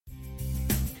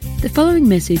The following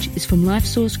message is from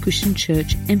LifeSource Christian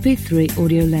Church MP3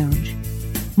 Audio Lounge.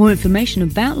 More information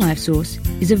about LifeSource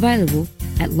is available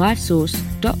at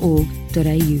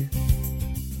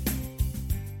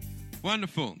lifesource.org.au.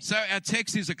 Wonderful. So our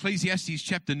text is Ecclesiastes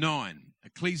chapter 9.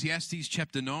 Ecclesiastes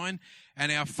chapter 9.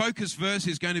 And our focus verse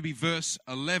is going to be verse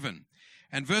 11.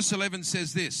 And verse 11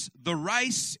 says this: the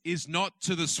race is not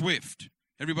to the swift.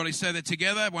 Everybody say that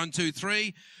together. 1, 2,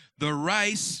 3. The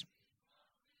race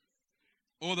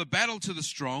or the battle to the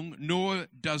strong, nor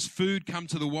does food come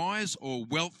to the wise, or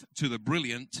wealth to the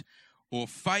brilliant, or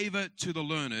favor to the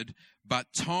learned,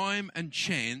 but time and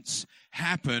chance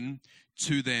happen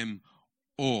to them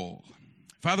all.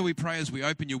 Father, we pray as we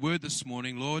open your word this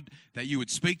morning, Lord, that you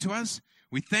would speak to us.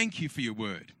 We thank you for your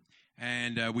word.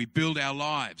 And we build our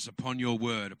lives upon your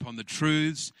word, upon the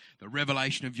truths, the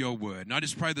revelation of your word. And I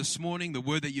just pray this morning, the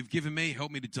word that you've given me, help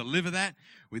me to deliver that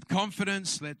with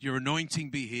confidence. Let your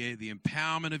anointing be here, the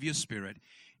empowerment of your spirit,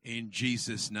 in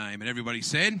Jesus' name. And everybody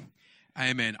said,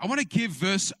 amen. I want to give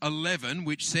verse 11,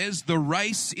 which says, the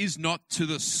race is not to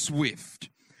the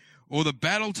swift, or the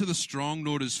battle to the strong,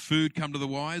 nor does food come to the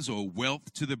wise, or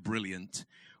wealth to the brilliant,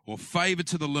 or favor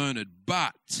to the learned,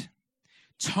 but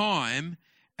time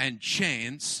and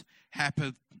chance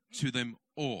happen to them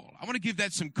all. I want to give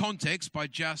that some context by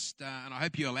just, and I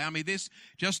hope you allow me this,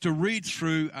 just to read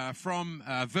through from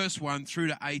verse 1 through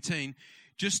to 18,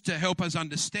 just to help us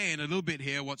understand a little bit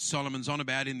here what Solomon's on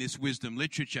about in this wisdom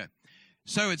literature.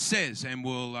 So it says, and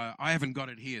I haven't got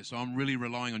it here, so I'm really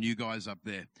relying on you guys up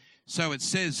there. So it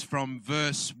says from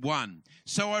verse 1,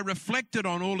 so I reflected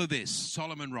on all of this,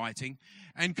 Solomon writing,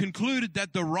 and concluded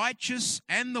that the righteous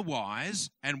and the wise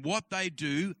and what they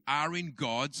do are in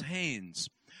God's hands.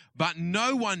 But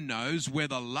no one knows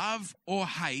whether love or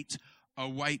hate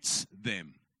awaits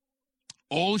them.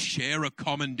 All share a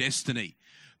common destiny.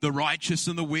 The righteous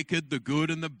and the wicked, the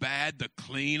good and the bad, the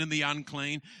clean and the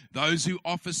unclean, those who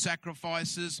offer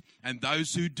sacrifices and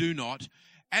those who do not.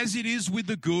 As it is with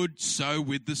the good, so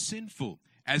with the sinful.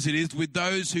 As it is with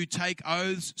those who take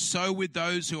oaths, so with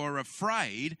those who are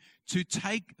afraid to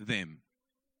take them.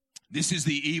 This is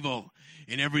the evil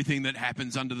in everything that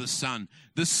happens under the sun.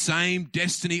 The same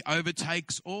destiny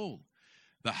overtakes all.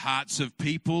 The hearts of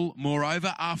people,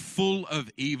 moreover, are full of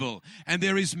evil, and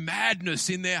there is madness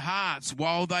in their hearts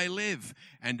while they live,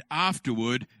 and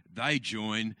afterward they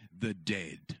join the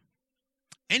dead.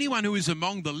 Anyone who is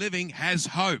among the living has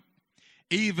hope.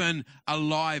 Even a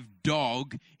live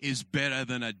dog is better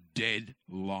than a dead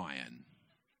lion.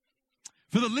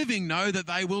 For the living know that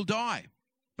they will die,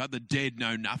 but the dead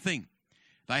know nothing.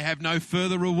 They have no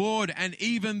further reward, and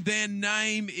even their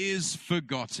name is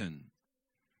forgotten.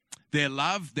 Their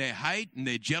love, their hate, and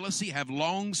their jealousy have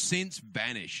long since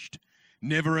vanished.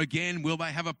 Never again will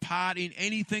they have a part in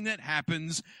anything that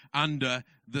happens under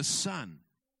the sun.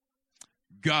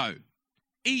 Go.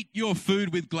 Eat your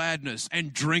food with gladness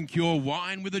and drink your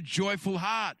wine with a joyful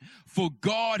heart, for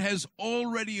God has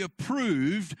already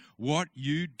approved what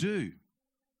you do.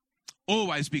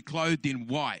 Always be clothed in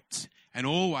white and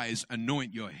always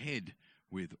anoint your head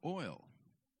with oil.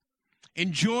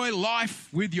 Enjoy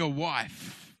life with your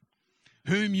wife,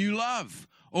 whom you love,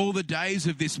 all the days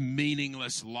of this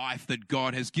meaningless life that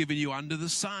God has given you under the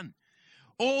sun.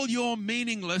 All your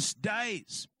meaningless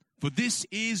days. For this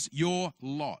is your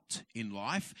lot in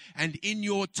life and in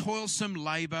your toilsome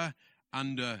labor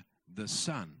under the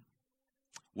sun.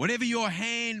 Whatever your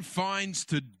hand finds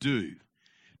to do,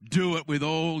 do it with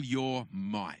all your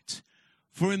might.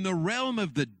 For in the realm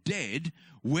of the dead,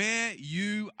 where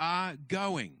you are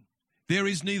going, there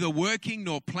is neither working,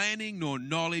 nor planning, nor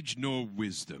knowledge, nor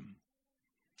wisdom.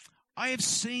 I have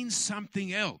seen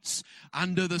something else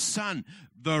under the sun.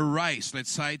 The race,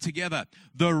 let's say it together.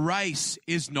 The race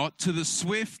is not to the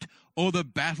swift or the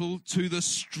battle to the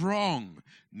strong,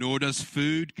 nor does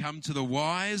food come to the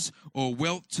wise or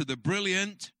wealth to the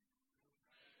brilliant.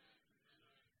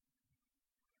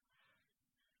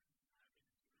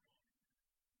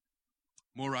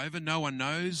 Moreover, no one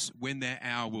knows when their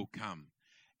hour will come.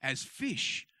 As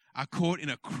fish are caught in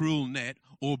a cruel net,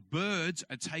 or birds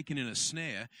are taken in a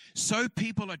snare, so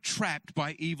people are trapped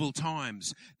by evil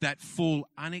times that fall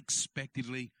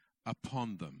unexpectedly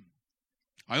upon them.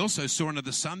 I also saw under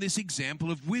the sun this example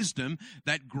of wisdom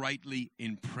that greatly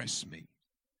impressed me.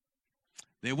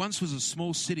 There once was a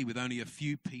small city with only a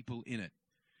few people in it,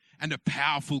 and a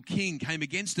powerful king came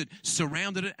against it,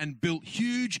 surrounded it, and built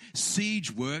huge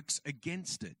siege works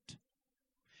against it.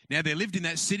 Now there lived in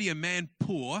that city a man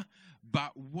poor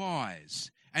but wise,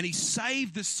 and he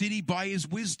saved the city by his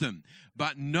wisdom,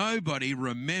 but nobody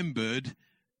remembered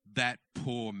that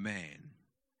poor man.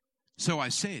 So I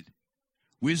said,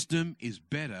 Wisdom is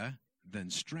better than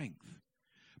strength.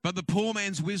 But the poor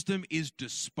man's wisdom is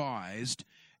despised,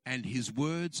 and his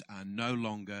words are no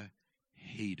longer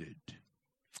heeded.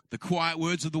 The quiet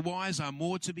words of the wise are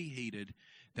more to be heeded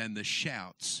than the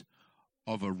shouts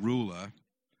of a ruler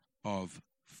of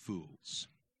fools.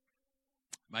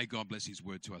 May God bless his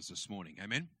word to us this morning.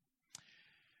 Amen.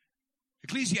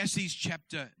 Ecclesiastes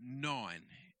chapter 9.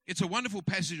 It's a wonderful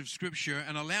passage of Scripture,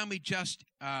 and allow me just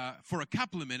for a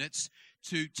couple of minutes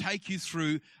to take you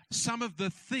through some of the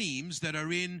themes that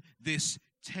are in this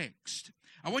text.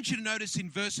 I want you to notice in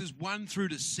verses 1 through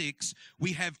to 6,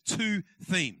 we have two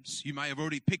themes. You may have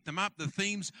already picked them up, the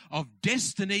themes of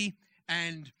destiny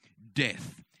and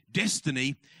death.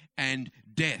 Destiny and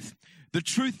death. The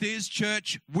truth is,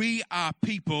 church, we are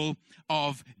people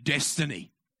of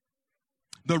destiny.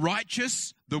 The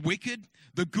righteous, the wicked,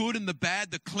 the good and the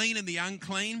bad, the clean and the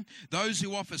unclean, those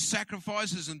who offer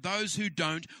sacrifices and those who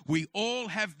don't, we all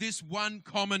have this one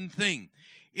common thing.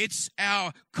 It's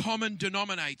our common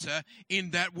denominator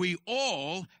in that we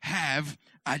all have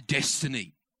a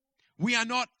destiny. We are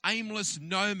not aimless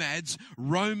nomads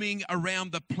roaming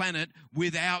around the planet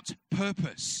without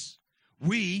purpose.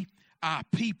 We are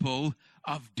people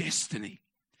of destiny.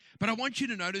 But I want you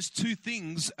to notice two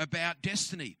things about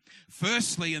destiny.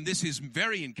 Firstly, and this is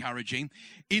very encouraging,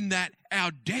 in that our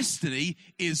destiny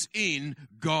is in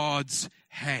God's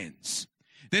hands.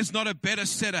 There's not a better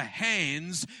set of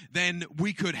hands than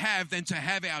we could have than to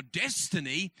have our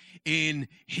destiny in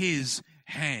his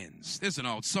hands. There's an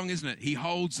old song, isn't it? He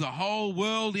holds the whole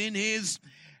world in his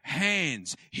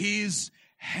hands. His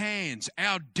hands.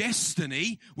 Our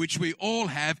destiny, which we all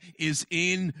have, is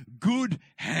in good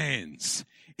hands.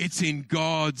 It's in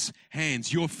God's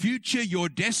hands. Your future, your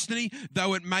destiny,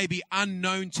 though it may be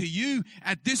unknown to you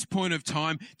at this point of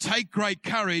time, take great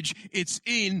courage. It's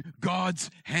in God's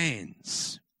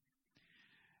hands.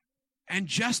 And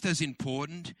just as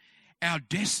important, our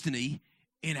destiny,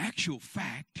 in actual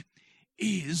fact,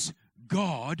 is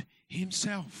God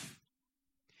himself.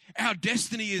 Our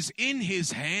destiny is in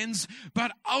his hands,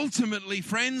 but ultimately,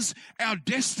 friends, our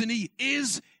destiny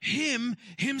is him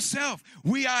himself.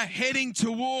 We are heading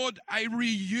toward a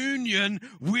reunion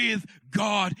with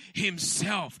God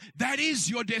himself. That is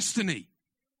your destiny.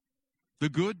 The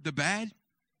good, the bad,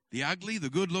 the ugly, the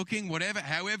good looking, whatever,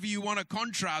 however you want to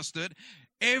contrast it,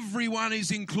 everyone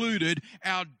is included.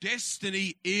 Our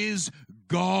destiny is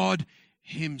God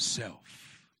himself.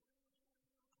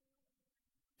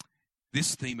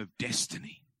 This theme of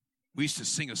destiny. We used to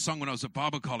sing a song when I was at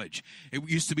Bible college. It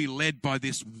used to be led by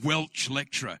this Welsh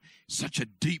lecturer. Such a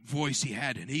deep voice he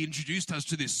had. And he introduced us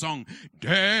to this song,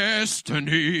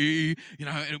 Destiny. You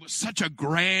know, and it was such a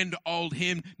grand old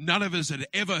hymn. None of us had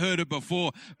ever heard it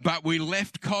before. But we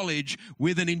left college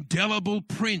with an indelible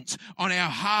print on our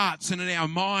hearts and in our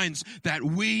minds that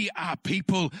we are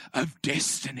people of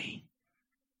destiny.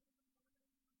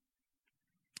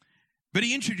 But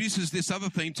he introduces this other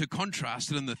theme to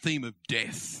contrast it in the theme of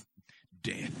death.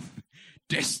 Death.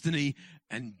 Destiny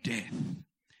and death.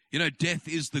 You know, death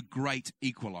is the great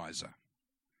equalizer.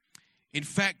 In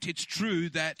fact, it's true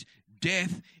that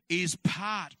death is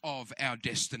part of our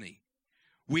destiny.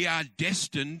 We are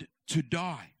destined to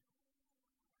die.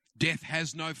 Death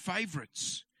has no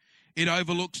favorites. It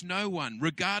overlooks no one.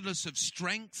 Regardless of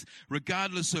strength,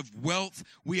 regardless of wealth,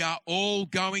 we are all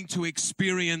going to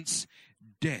experience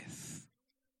death.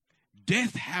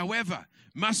 Death, however,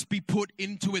 must be put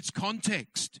into its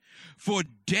context. For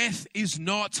death is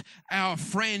not our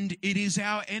friend, it is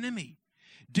our enemy.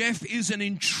 Death is an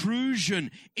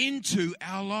intrusion into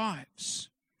our lives.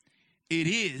 It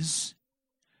is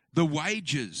the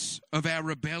wages of our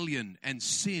rebellion and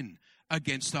sin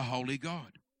against a holy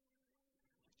God.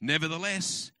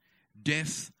 Nevertheless,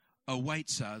 death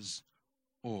awaits us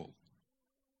all.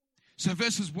 So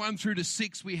verses 1 through to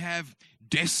 6, we have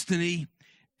destiny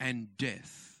and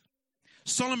death.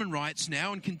 Solomon writes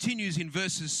now and continues in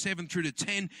verses 7 through to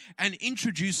 10 and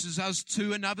introduces us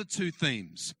to another two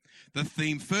themes. The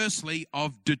theme, firstly,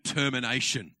 of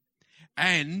determination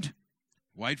and,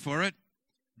 wait for it,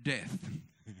 death.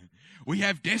 We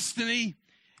have destiny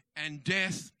and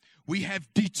death. We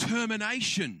have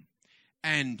determination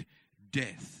and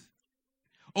death.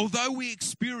 Although we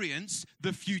experience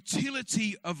the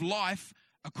futility of life,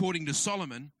 according to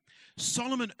Solomon,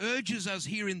 Solomon urges us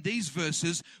here in these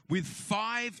verses with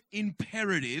 5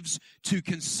 imperatives to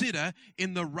consider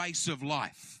in the race of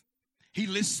life. He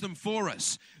lists them for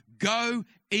us. Go,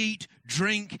 eat,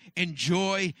 drink,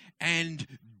 enjoy, and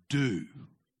do.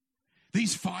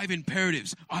 These 5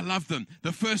 imperatives, I love them.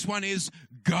 The first one is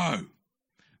go.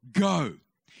 Go.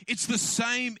 It's the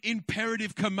same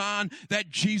imperative command that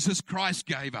Jesus Christ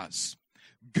gave us.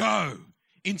 Go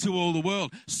into all the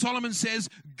world. Solomon says,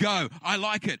 go. I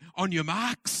like it. On your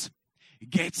marks,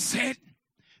 get set,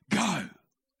 go.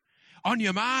 On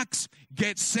your marks,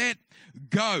 get set,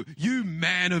 go. You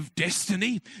man of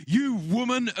destiny, you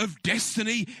woman of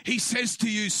destiny, he says to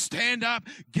you, stand up,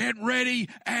 get ready,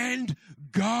 and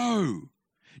go.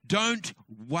 Don't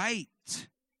wait,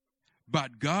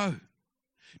 but go.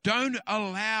 Don't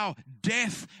allow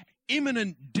death,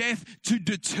 imminent death, to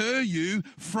deter you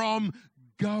from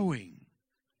going.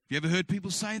 Have you ever heard people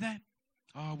say that?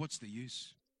 Oh, what's the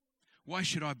use? Why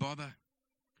should I bother?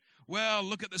 Well,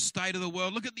 look at the state of the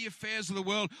world. Look at the affairs of the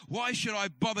world. Why should I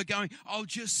bother going? I'll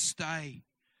just stay.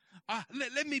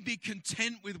 Let me be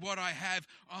content with what I have.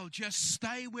 I'll just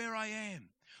stay where I am.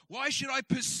 Why should I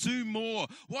pursue more?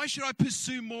 Why should I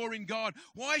pursue more in God?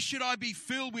 Why should I be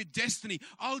filled with destiny?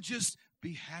 I'll just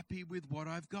be happy with what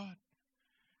I've got.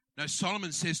 No,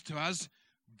 Solomon says to us,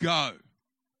 go.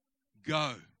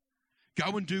 Go.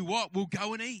 Go and do what? Well,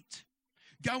 go and eat.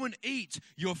 Go and eat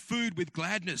your food with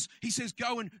gladness. He says,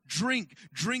 go and drink.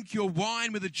 Drink your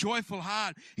wine with a joyful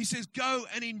heart. He says, go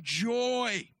and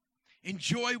enjoy.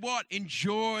 Enjoy what?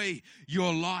 Enjoy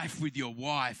your life with your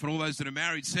wife. And all those that are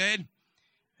married said,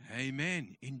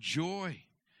 amen. Enjoy.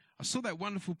 I saw that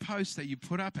wonderful post that you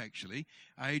put up, actually,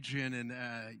 Adrian, and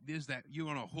there's that, you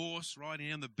on a horse riding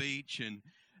down the beach, and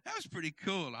that was pretty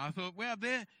cool. I thought, wow,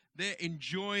 they're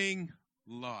enjoying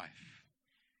life.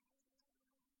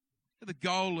 The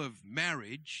goal of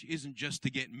marriage isn't just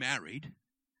to get married.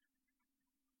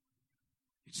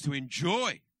 It's to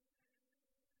enjoy.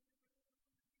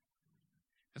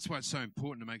 That's why it's so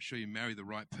important to make sure you marry the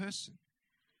right person.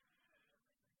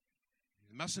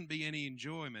 There mustn't be any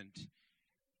enjoyment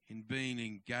in being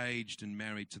engaged and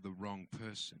married to the wrong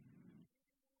person.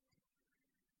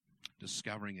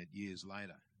 Discovering it years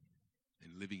later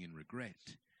and living in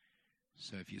regret.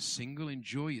 So if you're single,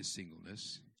 enjoy your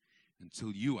singleness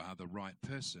until you are the right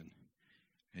person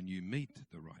and you meet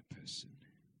the right person.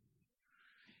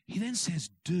 He then says,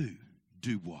 do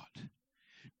what?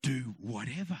 Do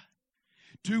whatever.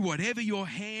 Do whatever your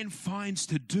hand finds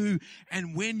to do,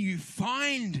 and when you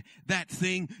find that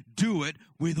thing, do it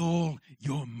with all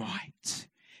your might.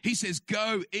 He says,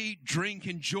 go, eat, drink,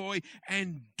 enjoy,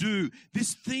 and do.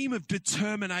 This theme of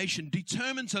determination,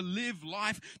 determined to live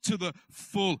life to the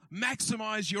full.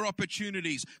 Maximize your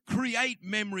opportunities. Create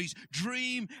memories.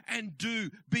 Dream and do.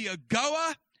 Be a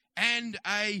goer and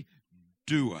a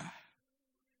doer.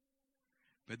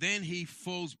 But then he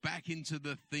falls back into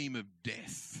the theme of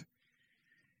death.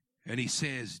 And he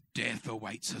says, death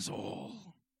awaits us all.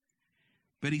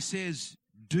 But he says,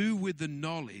 do with the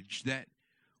knowledge that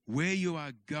where you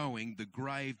are going, the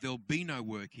grave, there'll be no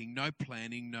working, no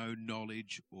planning, no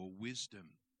knowledge or wisdom.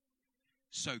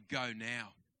 So go now,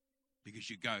 because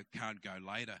you can't go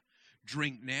later.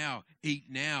 Drink now, eat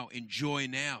now, enjoy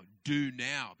now, do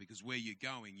now, because where you're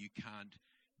going, you can't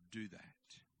do that.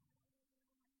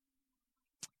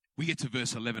 We get to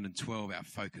verse 11 and 12, our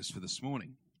focus for this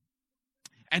morning.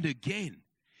 And again,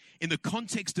 in the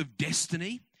context of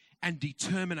destiny and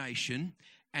determination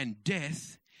and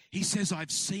death, he says,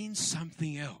 I've seen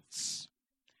something else.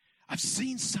 I've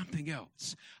seen something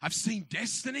else. I've seen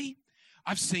destiny.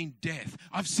 I've seen death.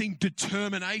 I've seen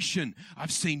determination.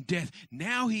 I've seen death.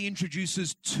 Now he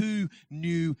introduces two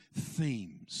new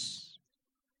themes.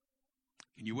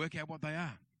 Can you work out what they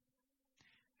are?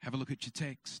 Have a look at your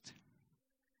text.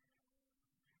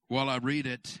 While I read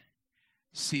it,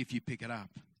 see if you pick it up.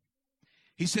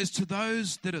 He says, to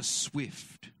those that are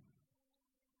swift.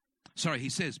 He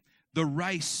says, the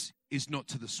race is not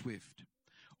to the swift,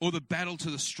 or the battle to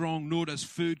the strong, nor does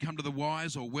food come to the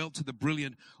wise, or wealth to the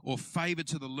brilliant, or favor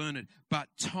to the learned, but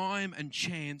time and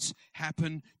chance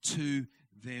happen to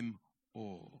them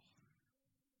all.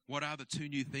 What are the two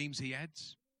new themes he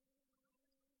adds?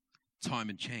 Time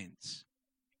and chance.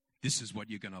 This is what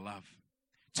you're going to love.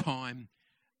 Time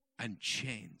and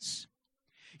chance.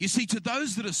 You see, to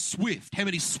those that are swift, how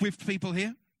many swift people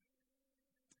here?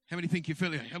 How many think you're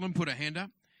fairly? Helen, put her hand up.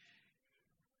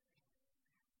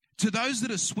 To those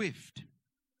that are swift,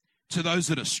 to those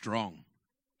that are strong,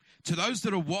 to those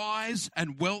that are wise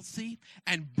and wealthy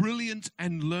and brilliant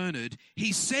and learned,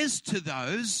 he says to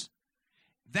those,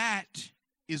 that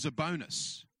is a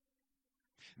bonus.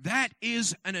 That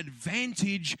is an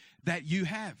advantage that you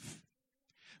have.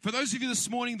 For those of you this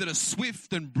morning that are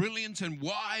swift and brilliant and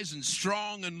wise and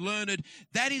strong and learned,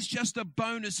 that is just a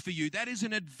bonus for you. That is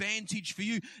an advantage for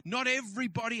you. Not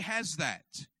everybody has that.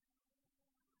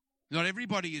 Not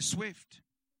everybody is swift.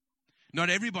 Not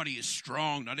everybody is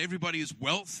strong. Not everybody is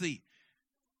wealthy.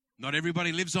 Not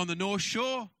everybody lives on the North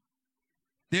Shore.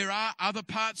 There are other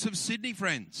parts of Sydney,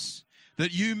 friends,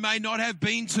 that you may not have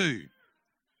been to.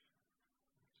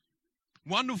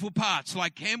 Wonderful parts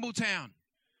like Campbelltown.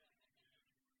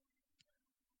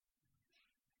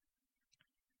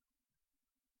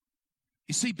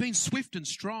 You see, being swift and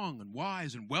strong and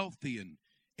wise and wealthy and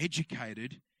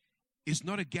educated is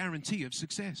not a guarantee of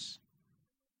success,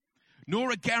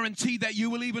 nor a guarantee that you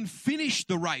will even finish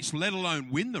the race, let alone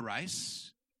win the race.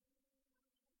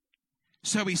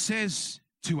 So he says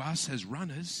to us as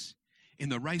runners in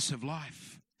the race of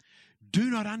life,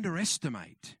 do not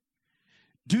underestimate,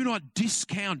 do not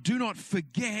discount, do not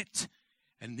forget,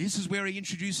 and this is where he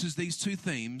introduces these two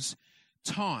themes,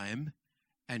 time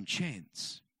and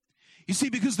chance. You see,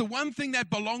 because the one thing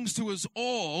that belongs to us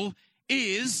all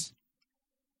is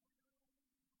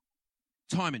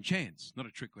time and chance. Not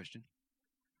a trick question.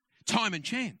 Time and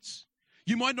chance.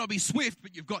 You might not be swift,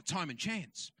 but you've got time and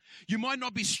chance. You might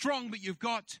not be strong, but you've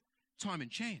got time and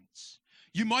chance.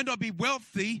 You might not be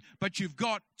wealthy, but you've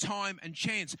got time and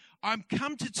chance. I'm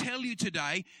come to tell you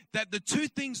today that the two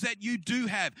things that you do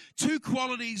have, two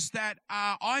qualities that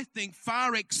are, I think,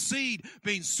 far exceed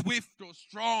being swift or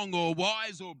strong or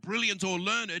wise or brilliant or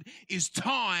learned, is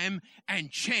time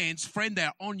and chance. Friend,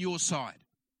 they're on your side.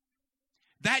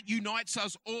 That unites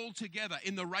us all together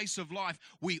in the race of life.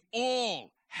 We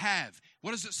all have.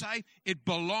 What does it say? It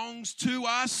belongs to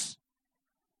us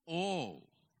all.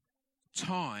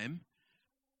 Time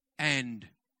and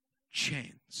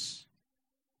chance.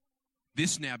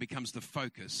 This now becomes the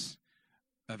focus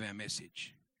of our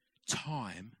message.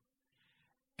 Time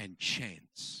and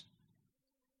chance.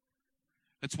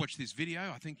 Let's watch this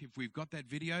video. I think if we've got that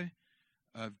video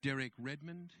of Derek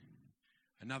Redmond,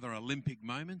 another Olympic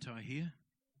moment, I hear.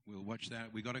 We'll watch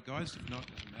that. We got it, guys? If not,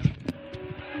 doesn't matter.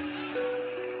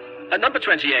 At number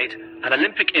 28, an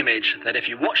Olympic image that if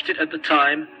you watched it at the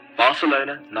time,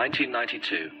 Barcelona,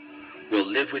 1992, will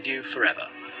live with you forever.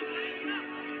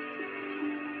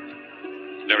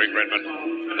 Derek Redmond,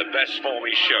 the best form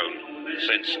he's shown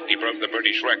since he broke the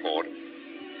British record. Keelan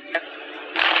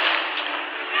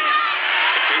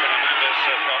Hernandez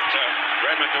has got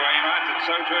Redmond to aim at, and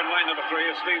so too in line number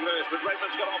 3 is Steve Lewis, but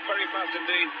Redmond's got off very fast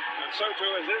indeed, and so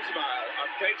too is Ismail of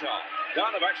Qatar.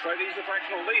 Down the backstraight, he's the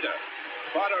fractional leader.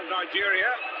 Father of Nigeria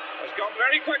has gone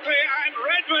very quickly, and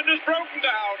Redmond is broken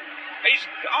down. He's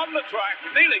on the track,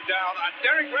 kneeling down, and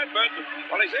Derek Redmond,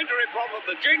 well, his injury problem,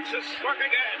 the jinx has struck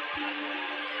again.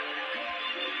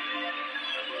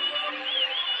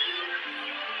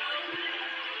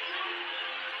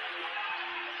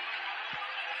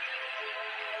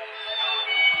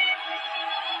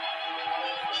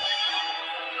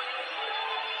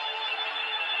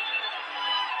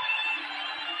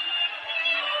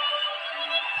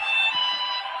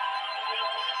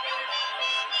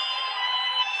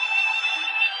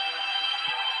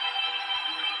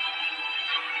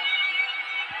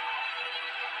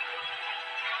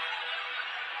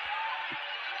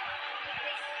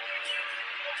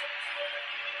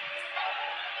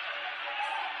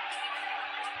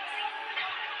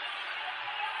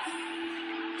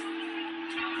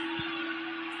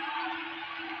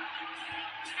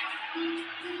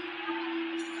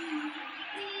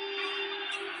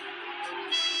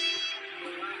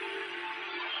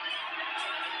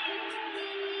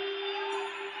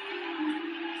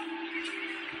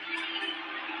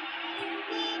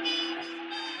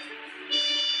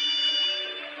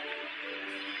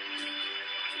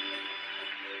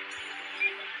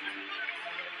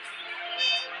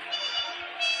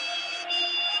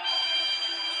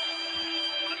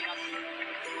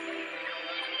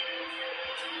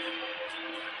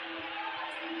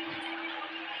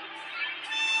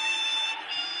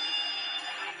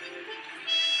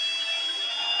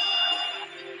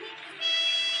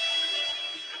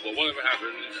 Well, whatever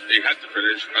happened, he had to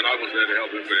finish, and I was there to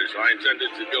help him finish. I intended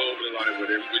to go over the line with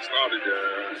him. We started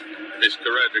his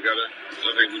career together, and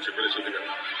I think we should finish it together.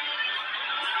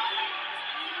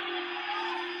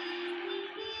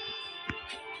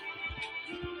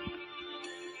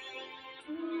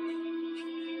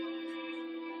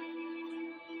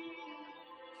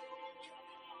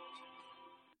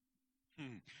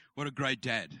 What a great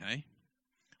dad, eh?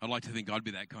 I'd like to think I'd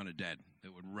be that kind of dad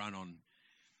that would run on.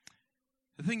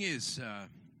 The thing is,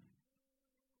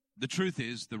 the truth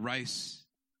is, the race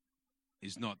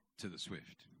is not to the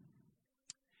swift.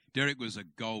 Derek was a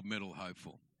gold medal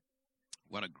hopeful.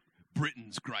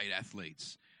 Britain's great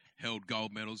athletes held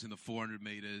gold medals in the 400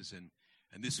 metres, and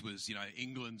this was,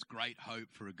 England's great hope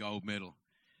for a gold medal.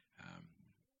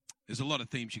 There's a lot of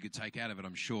themes you could take out of it,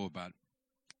 I'm sure, but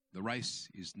the race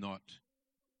is not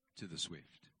to the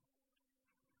swift.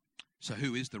 So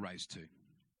who is the race to?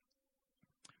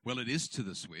 Well, it is to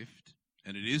the swift,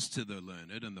 and it is to the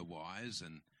learned and the wise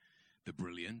and the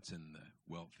brilliant and the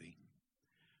wealthy.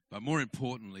 But more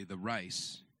importantly, the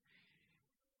race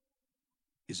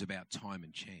is about time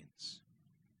and chance.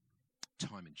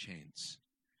 Time and chance.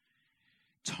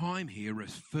 Time here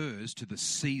refers to the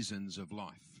seasons of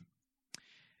life.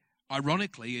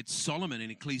 Ironically, it's Solomon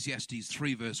in Ecclesiastes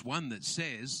 3 verse 1 that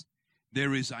says,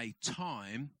 there is a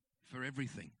time for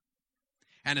everything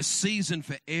and a season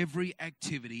for every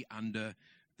activity under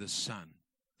the sun.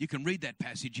 You can read that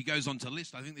passage. He goes on to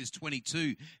list, I think there's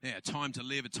 22, a time to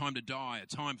live, a time to die, a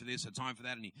time for this, a time for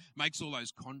that, and he makes all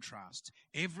those contrasts.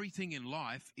 Everything in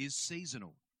life is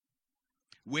seasonal.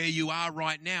 Where you are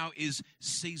right now is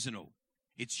seasonal.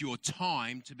 It's your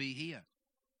time to be here.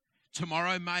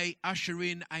 Tomorrow may usher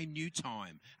in a new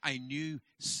time, a new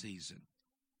season.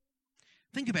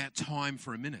 Think about time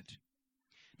for a minute.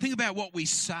 Think about what we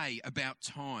say about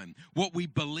time, what we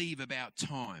believe about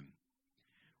time.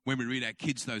 When we read our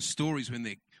kids those stories when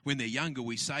they're younger,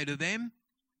 we say to them,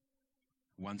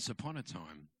 once upon a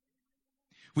time.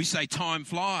 We say time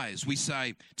flies. We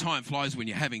say time flies when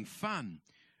you're having fun.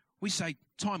 We say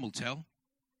time will tell.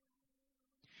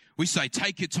 We say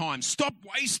take your time. Stop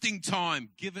wasting time.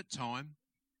 Give it time.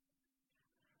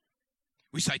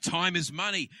 We say time is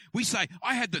money. We say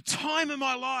I had the time of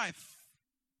my life.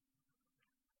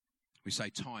 We say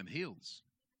time heals.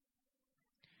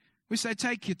 We say,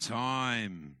 take your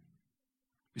time.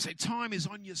 We say, time is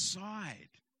on your side.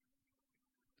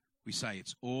 We say,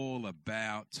 it's all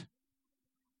about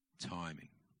timing.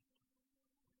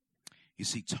 You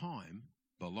see, time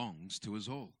belongs to us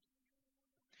all.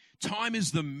 Time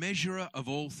is the measurer of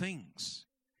all things,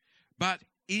 but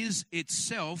is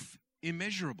itself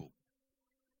immeasurable.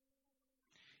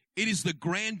 It is the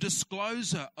grand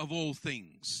discloser of all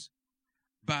things,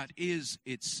 but is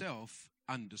itself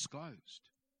undisclosed.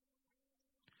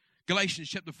 Galatians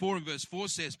chapter 4 and verse 4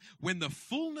 says, when the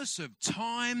fullness of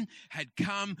time had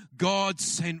come, God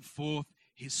sent forth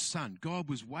his Son. God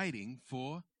was waiting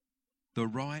for the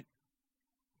right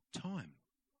time.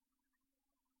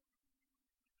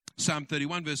 Psalm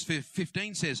 31 verse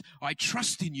 15 says, I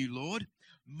trust in you, Lord.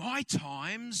 My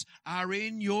times are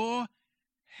in your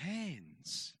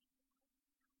hands.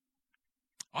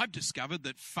 I've discovered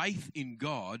that faith in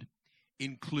God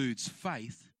includes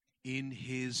faith in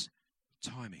his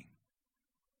timing.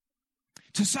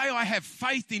 To say I have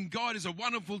faith in God is a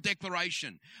wonderful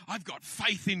declaration. I've got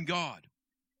faith in God.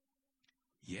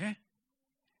 Yeah?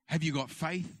 Have you got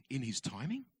faith in his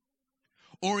timing?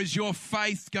 Or is your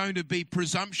faith going to be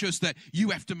presumptuous that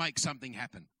you have to make something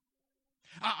happen?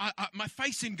 My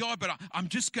faith's in God, but I'm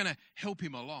just going to help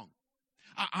him along.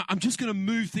 I'm just going to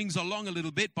move things along a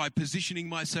little bit by positioning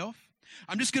myself.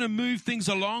 I'm just going to move things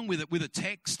along with a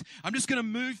text. I'm just going to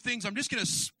move things. I'm just going to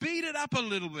speed it up a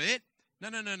little bit. No.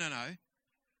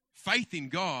 Faith in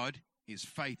God is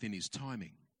faith in his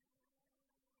timing.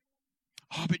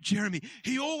 Oh, but Jeremy,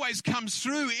 he always comes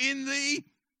through in the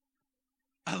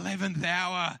 11th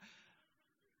hour.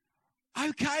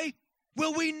 Okay,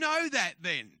 well, we know that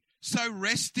then. So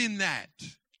rest in that.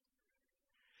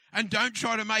 And don't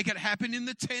try to make it happen in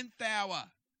the 10th hour.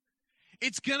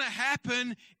 It's going to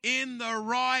happen in the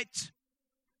right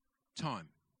time.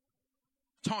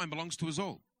 Time belongs to us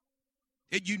all.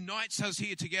 It unites us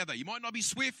here together. You might not be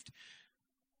swift.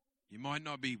 You might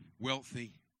not be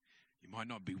wealthy. You might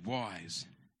not be wise.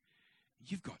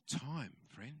 You've got time,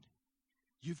 friend.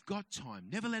 You've got time.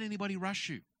 Never let anybody rush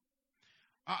you.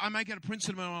 I make it a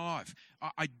principle in my life.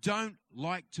 I don't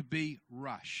like to be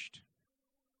rushed,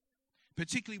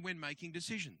 particularly when making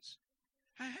decisions.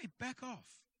 Hey, back off.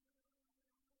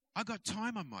 I got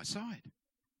time on my side.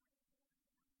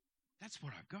 That's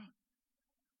what I've got.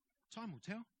 Time will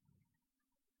tell.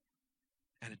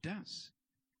 And it does.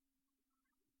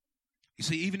 You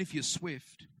see, even if you're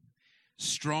swift,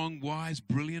 strong, wise,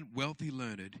 brilliant, wealthy,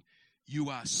 learned,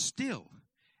 you are still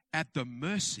at the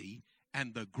mercy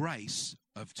and the grace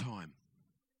of time.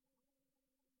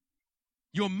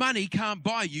 Your money can't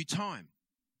buy you time.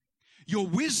 Your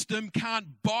wisdom can't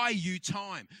buy you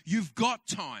time. You've got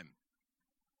time.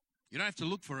 You don't have to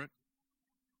look for it.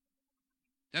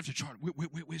 You don't have to try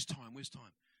it. Where's time? Where's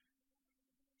time?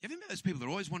 Have you met those people that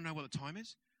always want to know what the time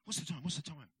is? What's the time? What's the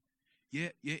time? Yeah,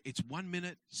 it's 1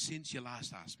 minute since you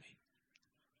last asked me.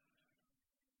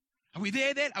 Are we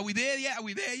there then? Are we there yet? Are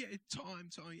we there yet? Time.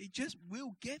 It just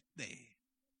will get there.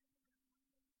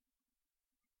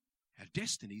 Our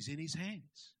destiny's in his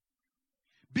hands.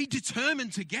 Be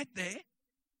determined to get there,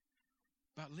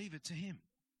 but leave it to him.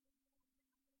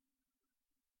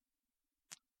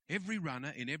 Every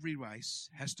runner in every race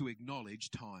has to acknowledge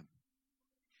time.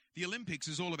 The Olympics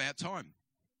is all about time.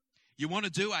 You want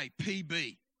to do a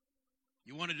PB.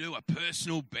 You want to do a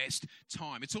personal best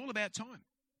time. It's all about time.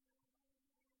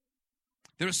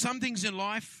 There are some things in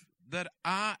life that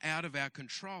are out of our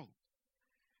control.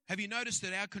 Have you noticed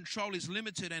that our control is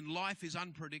limited and life is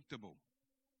unpredictable?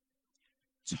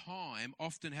 Time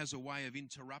often has a way of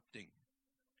interrupting.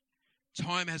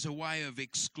 Time has a way of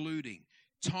excluding.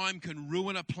 Time can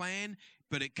ruin a plan,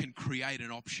 but it can create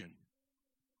an option.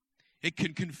 It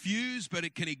can confuse, but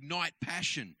it can ignite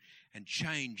passion and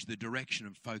change the direction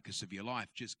and focus of your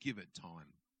life. Just give it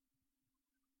time.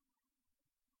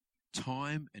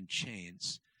 Time and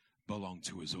chance belong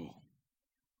to us all.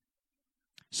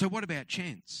 So what about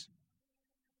chance?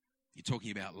 You're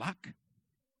talking about luck?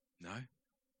 No.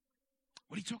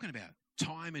 What are you talking about?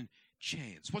 Time and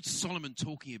chance. What's Solomon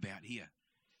talking about here?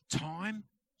 Time,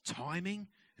 timing,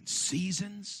 and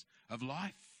seasons of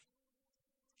life.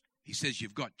 He says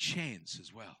you've got chance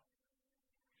as well.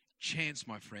 Chance,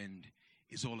 my friend,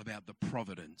 is all about the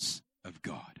providence of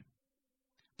God.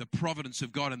 The providence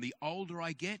of God. And the older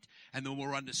I get and the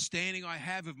more understanding I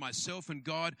have of myself and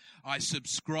God, I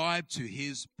subscribe to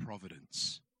His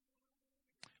providence.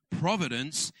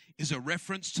 Providence is a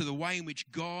reference to the way in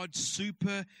which God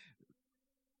supervenes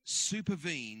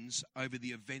over the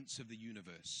events of the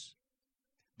universe,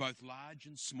 both large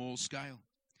and small scale.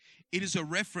 It is a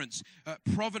reference,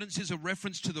 providence is a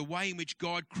reference to the way in which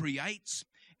God creates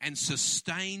and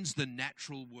sustains the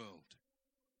natural world,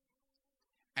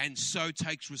 and so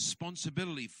takes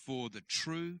responsibility for the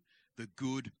true, the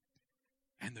good,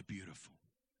 and the beautiful.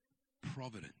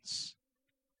 Providence.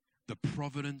 The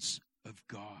providence of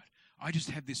God. I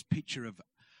just have this picture of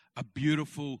a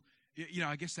beautiful,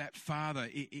 I guess that father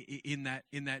in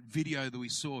that video that we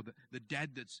saw, the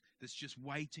dad that's just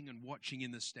waiting and watching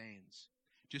in the stands,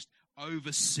 just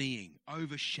overseeing,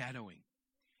 overshadowing,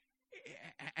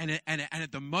 and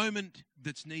at the moment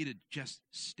that's needed, just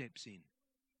steps in.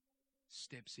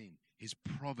 His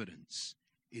providence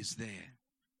is there.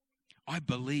 I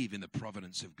believe in the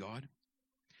providence of God.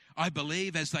 I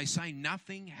believe, as they say,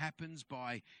 nothing happens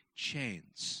by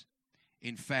chance.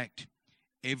 In fact,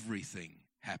 everything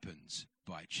happens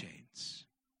by chance.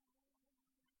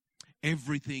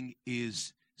 Everything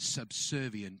is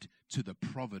subservient to the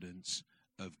providence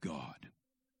of God.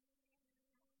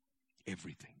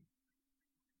 Everything.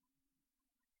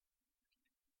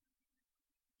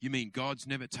 You mean God's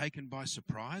never taken by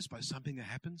surprise by something that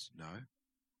happens? No.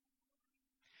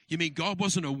 You mean God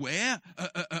wasn't aware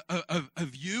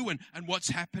of you and what's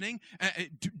happening?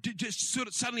 Just sort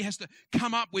of suddenly has to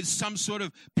come up with some sort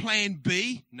of plan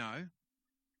B? No.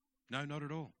 No, not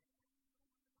at all.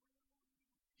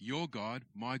 Your God,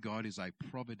 my God, is a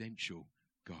providential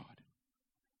God.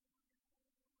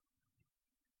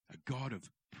 A God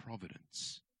of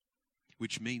providence,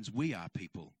 which means we are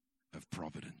people of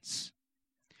providence.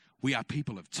 We are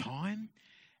people of time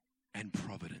and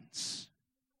providence.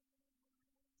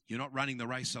 You're not running the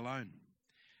race alone.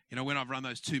 When I've run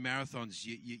those 2 marathons,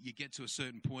 you get to a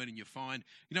certain point and you find,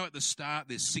 at the start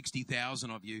there's 60,000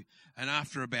 of you, and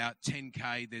after about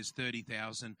 10K there's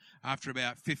 30,000. After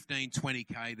about 15,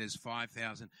 20K there's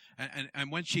 5,000.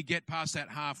 And once you get past that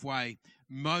halfway,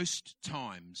 most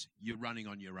times you're running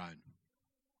on your own.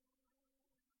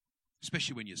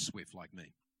 Especially when you're swift like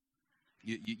me.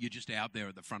 You're just out there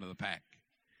at the front of the pack.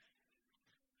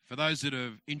 For those that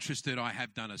are interested, I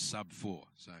have done a sub 4.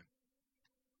 So,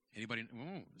 anybody?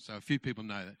 Oh, so a few people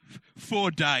know that. 4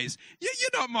 days. You're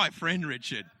not my friend,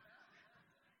 Richard.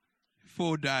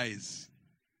 4 days.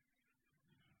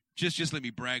 Just let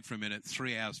me brag for a minute.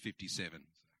 3 hours 57.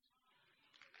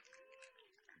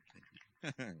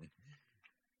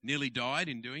 Nearly died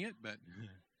in doing it, but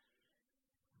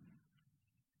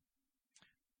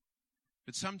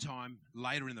sometime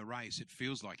later in the race, it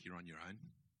feels like you're on your own.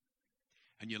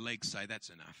 And your legs say, that's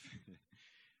enough.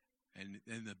 And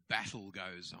then the battle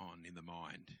goes on in the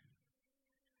mind.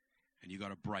 And you've got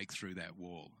to break through that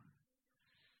wall.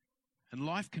 And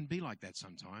life can be like that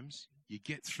sometimes. You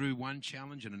get through one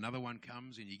challenge and another one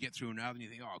comes, and you get through another and you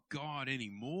think, oh, God, any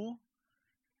more?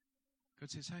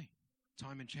 God says, hey,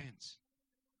 time and chance.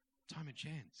 Time and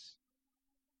chance.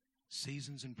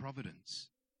 Seasons and providence.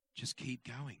 Just keep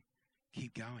going.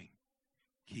 Keep going.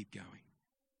 Keep going.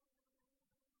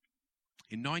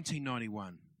 In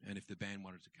 1991, and if the band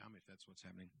wanted to come, if that's what's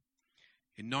happening.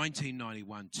 In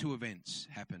 1991, 2 events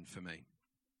happened for me.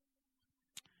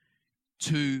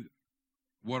 2,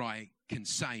 what I can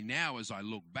say now as I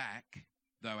look back,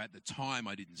 though at the time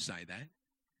I didn't say that,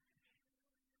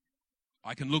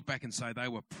 I can look back and say they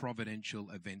were providential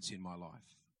events in my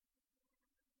life.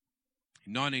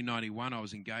 In 1991, I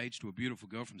was engaged to a beautiful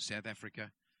girl from South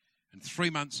Africa. And 3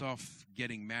 months off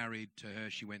getting married to her,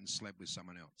 she went and slept with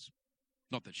someone else.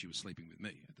 Not that she was sleeping with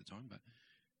me at the time,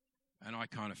 and I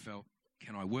kind of felt,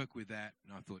 can I work with that?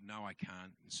 And I thought, no, I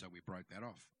can't. And so we broke that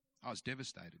off. I was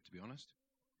devastated, to be honest.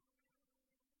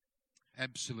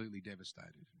 Absolutely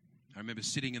devastated. I remember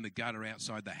sitting in the gutter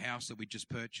outside the house that we just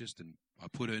purchased, and I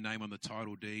put her name on the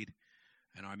title deed.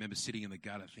 And I remember sitting in the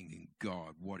gutter thinking,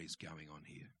 God, what is going on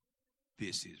here?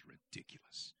 This is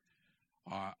ridiculous.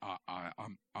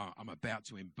 I'm about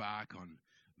to embark on,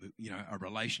 a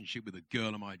relationship with a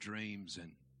girl of my dreams,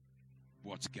 and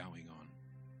what's going on?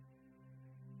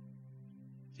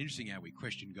 It's interesting how we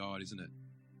question God, isn't it?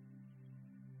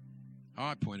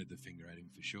 I pointed the finger at him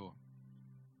for sure.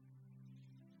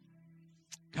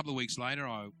 A couple of weeks later,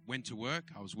 I went to work.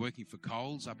 I was working for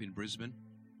Coles up in Brisbane,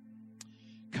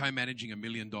 co-managing $1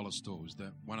 million store. It was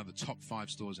one of the top 5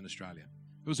 stores in Australia.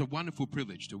 It was a wonderful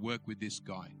privilege to work with this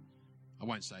guy. I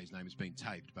won't say his name is being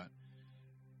taped,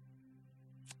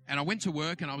 and I went to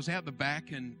work, and I was out the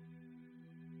back, and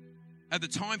at the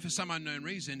time, for some unknown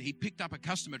reason, he picked up a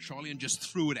customer trolley and just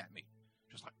threw it at me.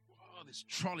 Just like, whoa, this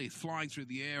trolley flying through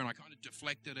the air, and I kind of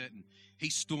deflected it, and he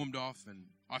stormed off, and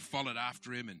I followed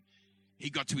after him, and he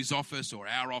got to his office, or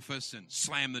our office, and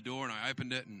slammed the door, and I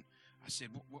opened it, and I said,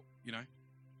 what,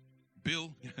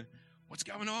 Bill, what's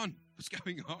going on? What's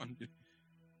going on?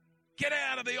 Get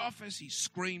out of the office. He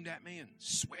screamed at me and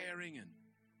swearing, and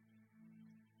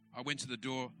I went to the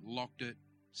door, locked it,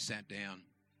 sat down.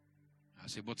 I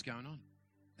said, what's going on?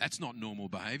 That's not normal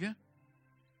behavior.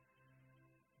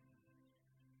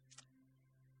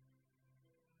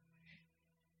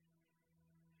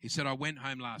 He said, I went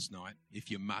home last night, if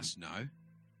you must know,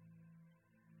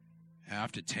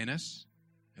 after tennis,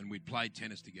 and we'd played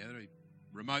tennis together. He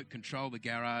remote controlled the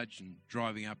garage and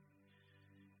driving up,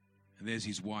 and there's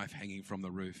his wife hanging from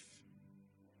the roof.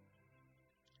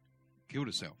 Killed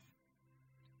herself.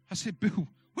 I said, Bill,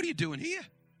 what are you doing here?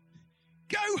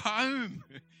 Go home.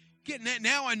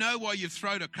 Now I know why you've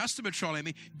thrown a customer trolley at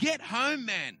me. Get home,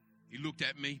 man. He looked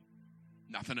at me.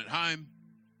 Nothing at home.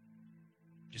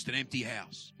 Just an empty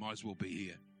house. Might as well be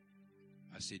here.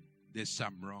 I said, there's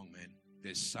something wrong, man.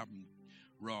 There's something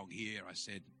wrong here. I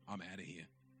said, I'm out of here.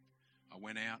 I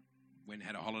went out, went and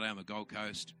had a holiday on the Gold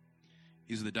Coast.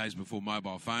 These are the days before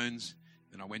mobile phones.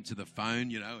 Then I went to the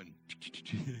phone, and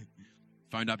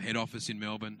phoned up head office in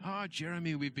Melbourne. Oh,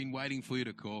 Jeremy, we've been waiting for you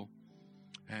to call.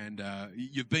 And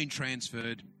you've been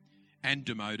transferred and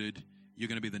demoted. You're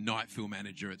going to be the night fill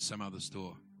manager at some other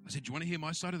store. I said, do you want to hear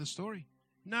my side of the story?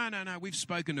 No. We've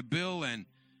spoken to Bill, and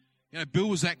Bill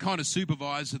was that kind of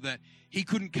supervisor that he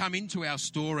couldn't come into our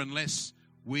store unless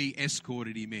we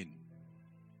escorted him in.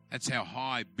 That's how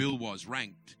high Bill was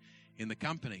ranked in the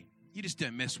company. You just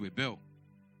don't mess with Bill.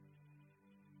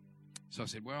 So I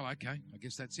said, well, okay, I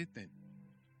guess that's it then.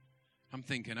 I'm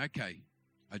thinking, okay,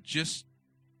 I just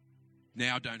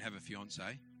now don't have a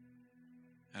fiance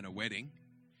and a wedding.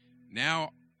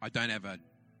 Now I don't have a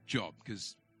job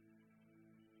because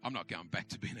I'm not going back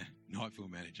to being a night fill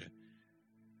manager.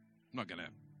 I'm not going to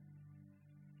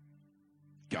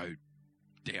go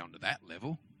down to that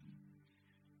level.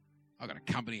 I've got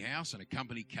a company house and a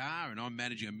company car, and I'm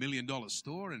managing $1 million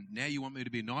store, and now you want me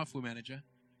to be a night fill manager?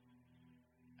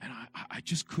 And I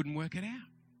just couldn't work it out.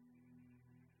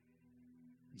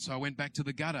 And so I went back to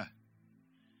the gutter.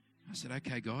 I said,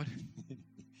 okay, God,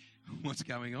 what's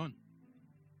going on?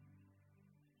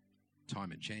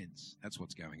 Time and chance. That's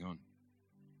what's going on.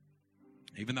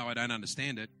 Even though I don't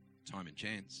understand it, time and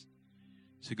chance.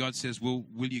 So God says, well,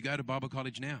 will you go to Bible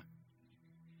college now?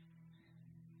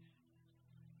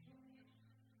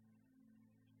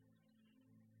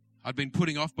 I'd been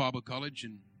putting off Bible college,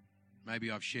 and maybe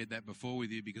I've shared that before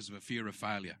with you because of a fear of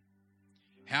failure.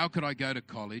 How could I go to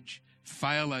college,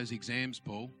 fail those exams,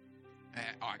 Paul?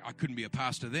 I couldn't be a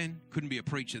pastor then, couldn't be a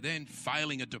preacher then,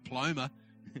 failing a diploma.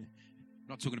 I'm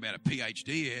not talking about a PhD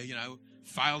here,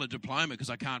 fail a diploma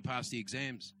because I can't pass the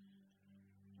exams.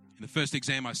 In the first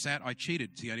exam I sat, I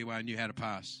cheated. It's the only way I knew how to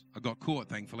pass. I got caught,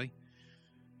 thankfully.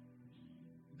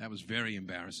 That was very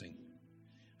embarrassing.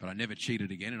 But I never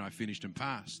cheated again, and I finished and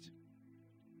passed.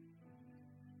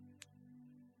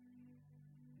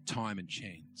 Time and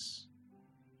chance.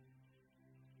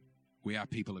 We are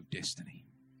people of destiny.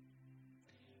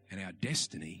 And our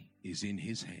destiny is in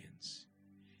His hands.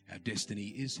 Our destiny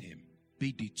is Him.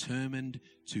 Be determined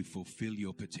to fulfill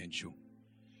your potential.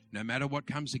 No matter what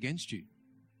comes against you.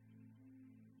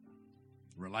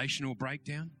 Relational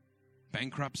breakdown,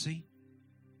 bankruptcy,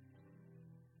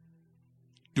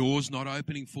 doors not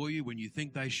opening for you when you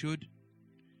think they should.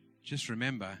 Just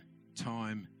remember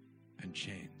time and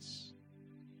chance.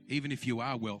 Even if you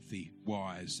are wealthy,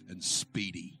 wise, and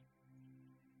speedy,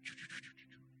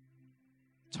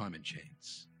 Time and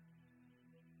chance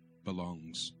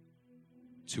belongs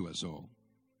to us all.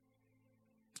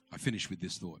 I finish with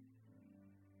this thought.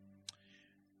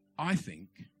 I think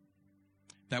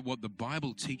that what the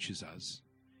Bible teaches us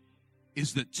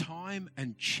is that time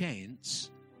and chance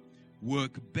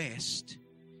work best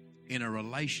in a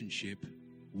relationship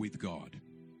with God.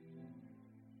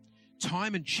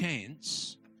 Time and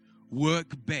chance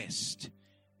work best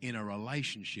in a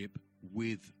relationship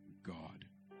with God.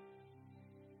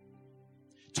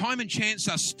 Time and chance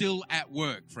are still at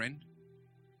work, friend.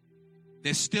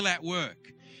 They're still at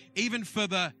work. Even for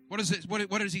the, what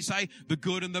does he say? The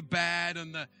good and the bad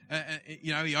and the,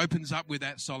 he opens up with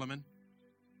that, Solomon.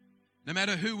 No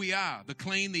matter who we are, the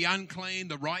clean, the unclean,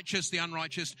 the righteous, the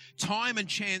unrighteous, time and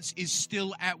chance is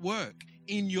still at work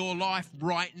in your life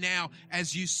right now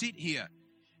as you sit here.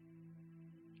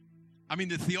 I mean,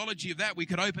 the theology of that, we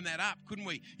could open that up, couldn't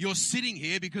we? You're sitting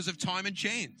here because of time and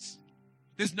chance.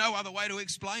 There's no other way to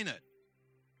explain it.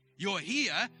 You're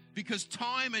here because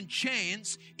time and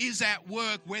chance is at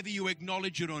work whether you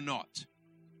acknowledge it or not.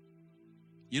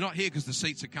 You're not here because the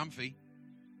seats are comfy.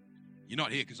 You're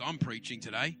not here because I'm preaching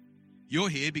today. You're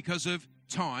here because of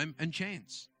time and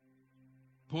chance.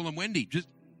 Paul and Wendy,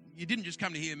 you didn't just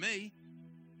come to hear me.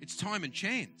 It's time and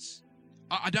chance.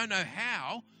 I don't know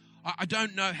how. I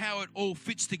don't know how it all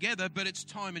fits together, but it's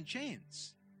time and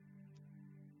chance.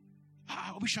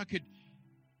 I wish I could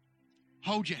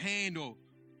hold your hand or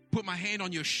put my hand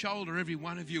on your shoulder, every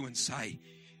one of you, and say,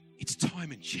 it's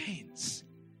time and chance.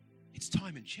 It's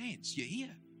time and chance. You're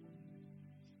here.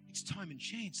 It's time and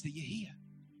chance that you're here.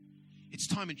 It's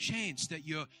time and chance that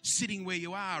you're sitting where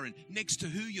you are and next to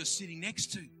who you're sitting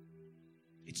next to.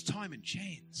 It's time and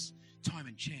chance. Time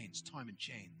and chance. Time and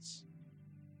chance.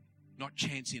 Not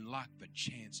chance in luck, but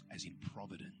chance as in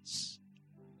providence.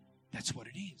 That's what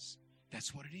it is.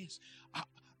 That's what it is.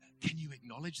 Can you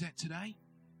acknowledge that today?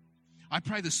 I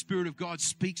pray the Spirit of God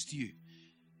speaks to you.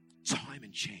 Time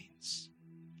and chance.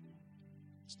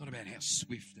 It's not about how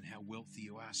swift and how wealthy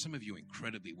you are. Some of you are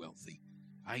incredibly wealthy.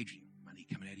 Adrian, money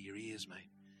coming out of your ears,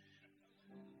 mate.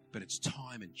 But it's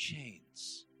time and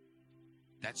chance.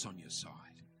 That's on your side.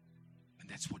 And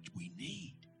that's what we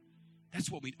need.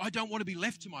 I don't want to be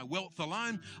left to my wealth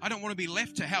alone. I don't want to be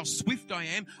left to how swift I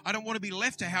am. I don't want to be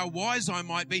left to how wise I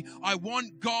might be. I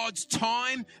want God's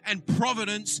time and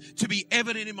providence to be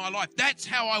evident in my life. That's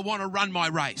how I want to run my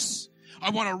race. I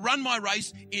want to run my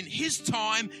race in His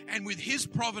time and with His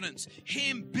providence.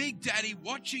 Him, Big Daddy,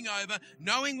 watching over,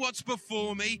 knowing what's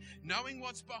before me, knowing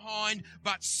what's behind,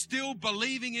 but still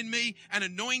believing in me and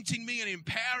anointing me and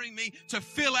empowering me to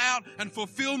fill out and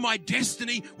fulfill my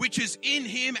destiny, which is in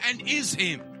Him and is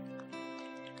Him.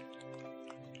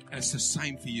 And it's the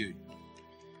same for you.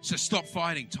 So stop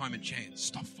fighting time and chance.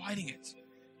 Stop fighting it.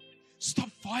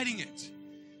 Stop fighting it.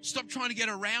 Stop trying to get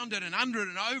around it and under it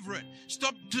and over it.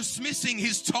 Stop dismissing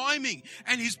His timing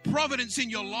and His providence in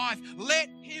your life. Let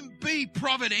Him be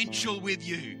providential with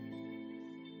you.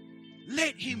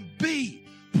 Let Him be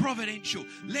providential.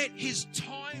 Let His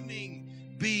timing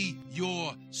be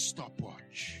your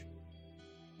stopwatch.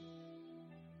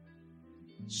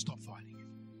 Stop fighting it.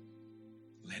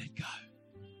 Let it go.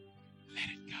 Let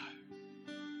it go.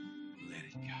 Let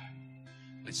it go.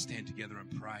 Let's stand together and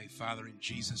pray. Father, in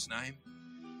Jesus' name,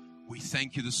 we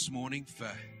thank You this morning for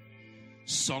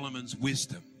Solomon's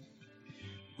wisdom.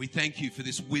 We thank You for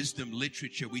this wisdom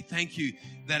literature. We thank You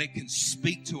that it can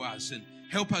speak to us and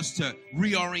help us to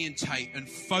reorientate and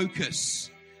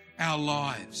focus our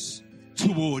lives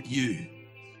toward You.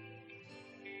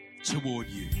 Toward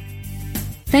You.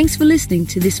 Thanks for listening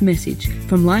to this message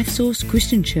from Life Source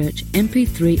Christian Church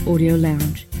MP3 Audio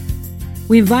Lounge.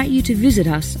 We invite you to visit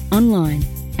us online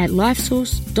at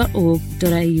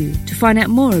lifesource.org.au to find out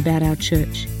more about our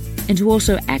church and to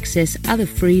also access other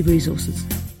free resources.